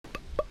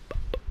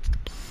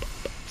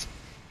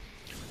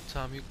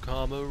Time you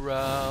come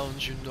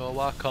around, you know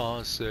I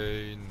can't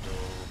say no.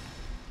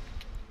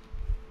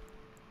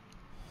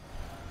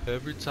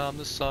 Every time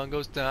the sun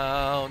goes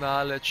down,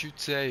 I let you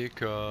take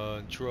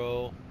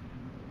control.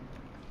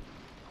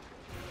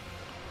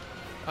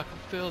 I can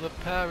feel the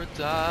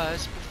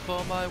paradise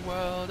before my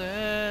world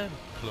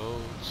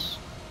implodes.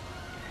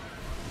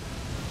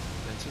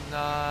 And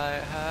tonight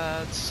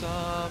had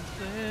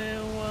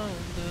something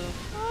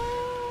wonderful.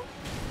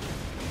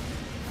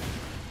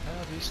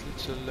 Obviously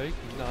too late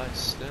night,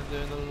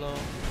 standing alone.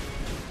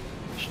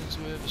 Visions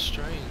with a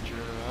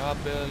stranger I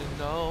barely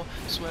know.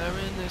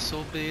 Swearing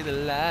this'll be the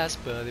last,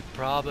 but it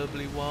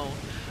probably won't.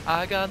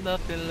 I got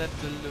nothing left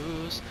to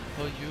lose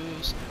or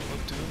use or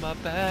do. My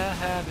bad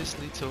habits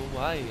lead to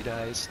white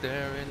eyes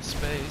staring into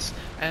space,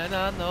 and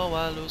I know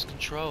I lose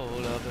control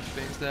of the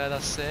things that I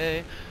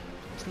say.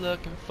 Just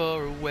looking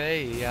for a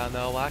way, I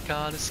know I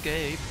can't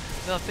escape.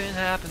 Nothing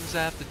happens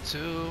after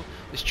 2.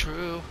 It's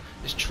true,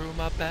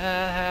 my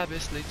bad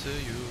habits lead to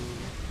you.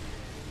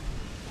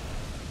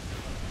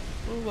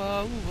 Ooh,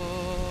 ah, ooh,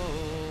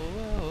 oh,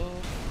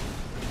 oh.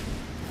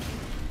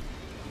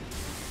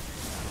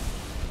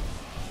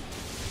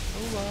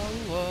 Ooh, ah,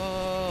 ooh,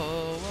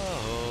 oh,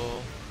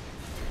 oh.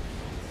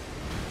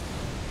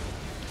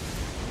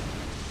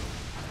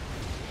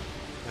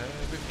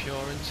 Every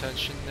pure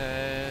intention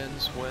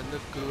ends when the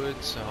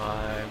good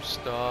times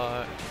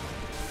start.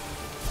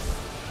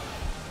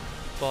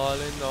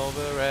 Falling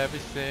over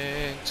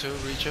everything to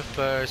reach a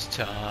first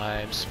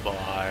time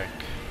spark.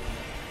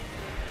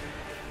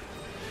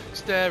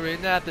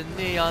 Staring at the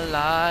neon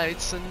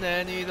lights and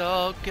then it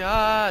all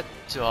got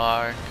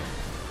dark.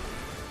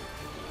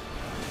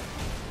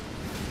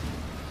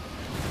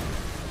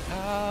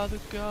 How to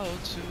go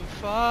too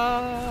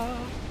far?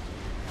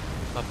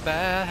 My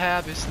bad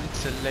habits lead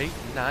to late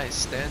nights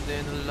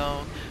standing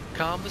alone.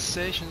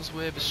 Conversations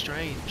with a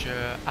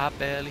stranger I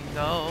barely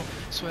know.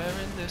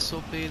 Swearing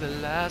this'll be the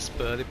last,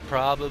 but it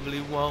probably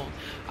won't.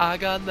 I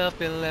got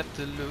nothing left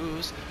to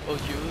lose or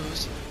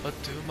use or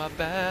do. My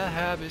bad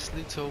habits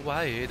lead to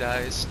white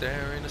eyes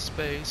staring into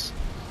space.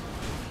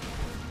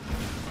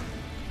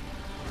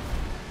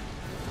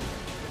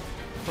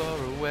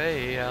 For a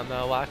way, I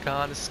know I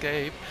can't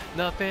escape.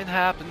 Nothing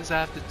happens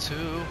after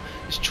 2.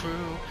 It's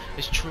true,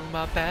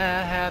 my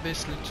bad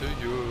habits lead to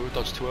you.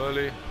 That's too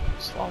early.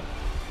 It's fine.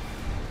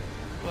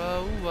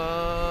 Whoa,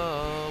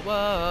 whoa,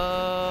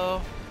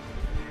 whoa.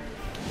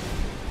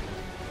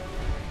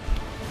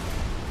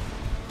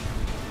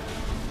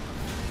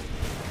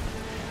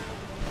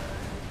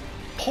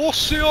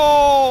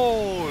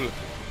 Possible!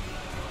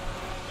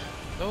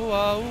 Oh,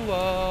 whoa,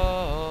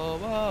 whoa,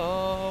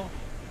 whoa.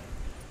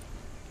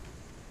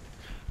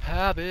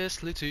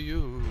 Habits lead to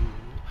you.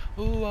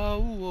 Ooh,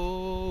 whoa,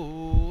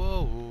 whoa,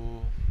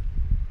 whoa.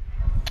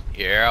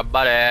 Yeah,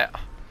 buddy.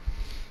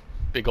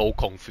 Big old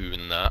kung fu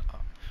in that.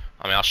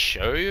 I mean, I'll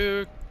show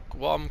you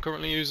what I'm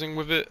currently using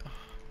with it.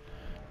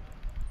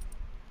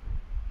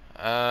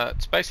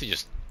 It's basically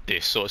just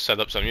this sort of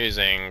setup. So I'm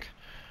using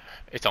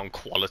it on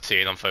quality,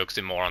 and I'm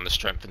focusing more on the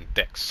strength and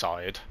dex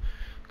side,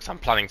 because I'm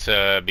planning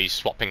to be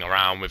swapping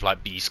around with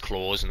like beast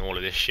claws and all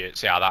of this shit.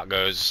 See how that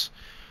goes.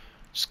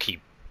 Just keep,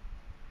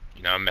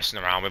 you know, messing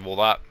around with all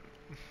that.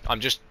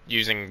 I'm just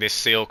using this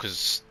seal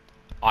because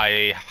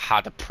I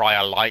had a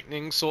prior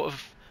lightning sort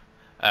of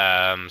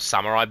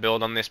samurai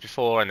build on this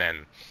before, and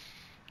then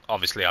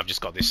obviously I've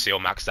just got this seal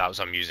maxed out,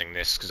 so I'm using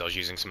this because I was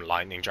using some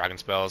lightning dragon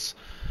spells.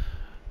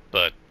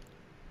 But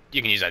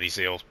you can use any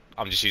seal.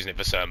 I'm just using it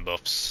for certain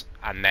buffs.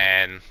 And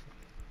then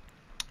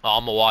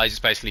armor wise, it's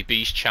basically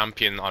beast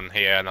champion on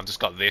here, and I've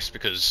just got this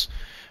because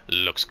it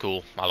looks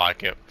cool. I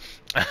like it.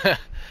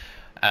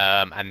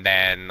 And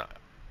then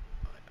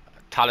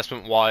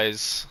talisman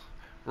wise,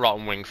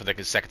 rotten wing for the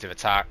consecutive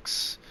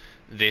attacks.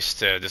 This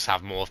to just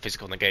have more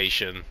physical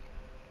negation.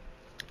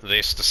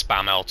 This to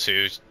spam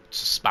L2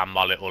 to spam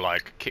my little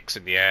like kicks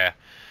in the air,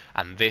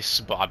 and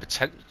this, but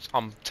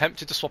I'm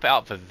tempted to swap it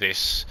out for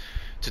this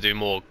to do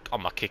more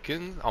on my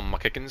kicking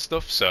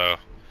stuff. So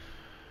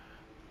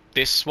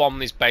this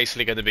one is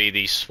basically going to be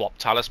the swap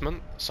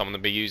talisman, so I'm going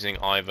to be using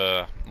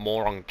either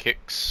more on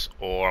kicks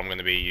or I'm going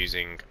to be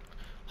using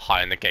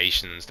higher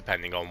negations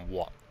depending on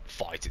what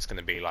fight it's going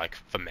to be. Like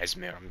for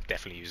Mesmer, I'm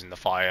definitely using the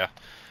fire,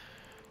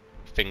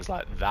 things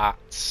like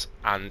that.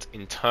 And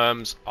in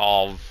terms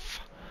of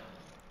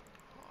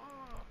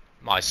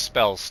my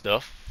spell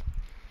stuff,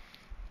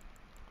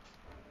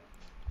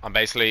 I'm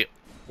basically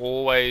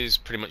always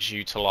pretty much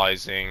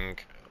utilizing,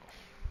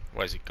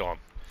 where's it gone,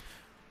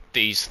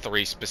 these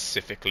 3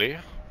 specifically.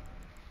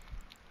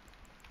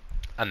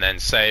 And then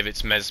say if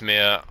it's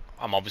Mesmer,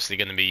 I'm obviously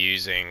going to be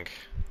using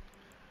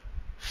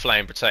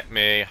Flame Protect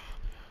Me,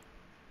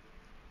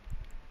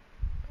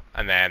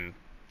 and then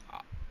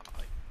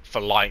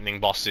for lightning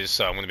bosses,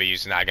 so I'm going to be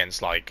using that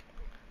against like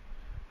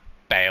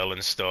Bale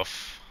and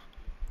stuff.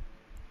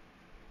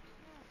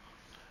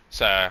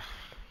 So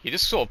you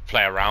just sort of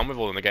play around with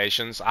all the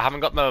negations. I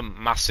haven't got the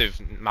massive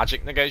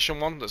magic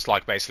negation one that's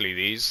like basically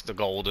these, the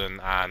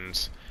golden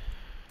and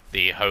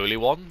the holy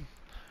one,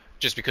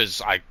 just because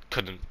I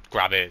couldn't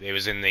grab it. It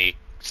was in the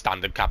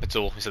standard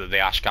capital instead of the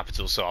ash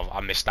capital, so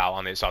I missed out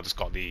on it, so I just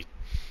got the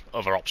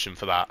other option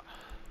for that.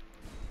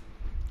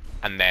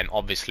 And then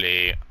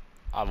obviously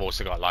I've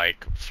also got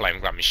like flame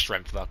grant me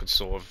strength that I could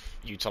sort of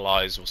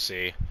utilize. We'll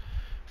see.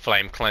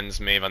 Flame cleanse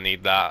me if I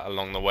need that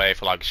along the way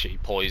for like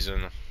shitty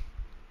poison,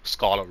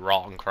 scarlet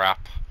rot and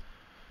crap.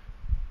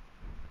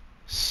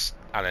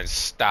 And then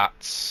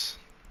stats,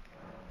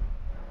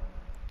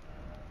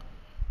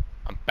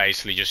 I'm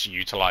basically just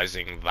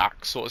utilizing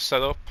that sort of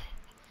setup.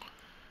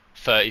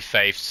 30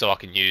 faith so I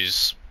can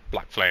use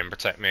black flame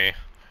protect me.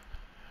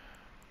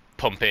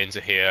 Pump it into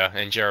here.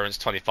 Endurance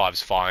 25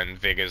 is fine.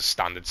 Vigor's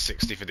standard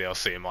 60 for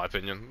DLC in my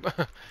opinion.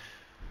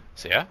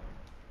 So yeah,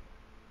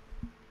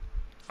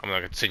 I'm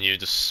gonna continue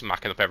just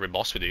smacking up every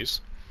boss with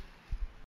these.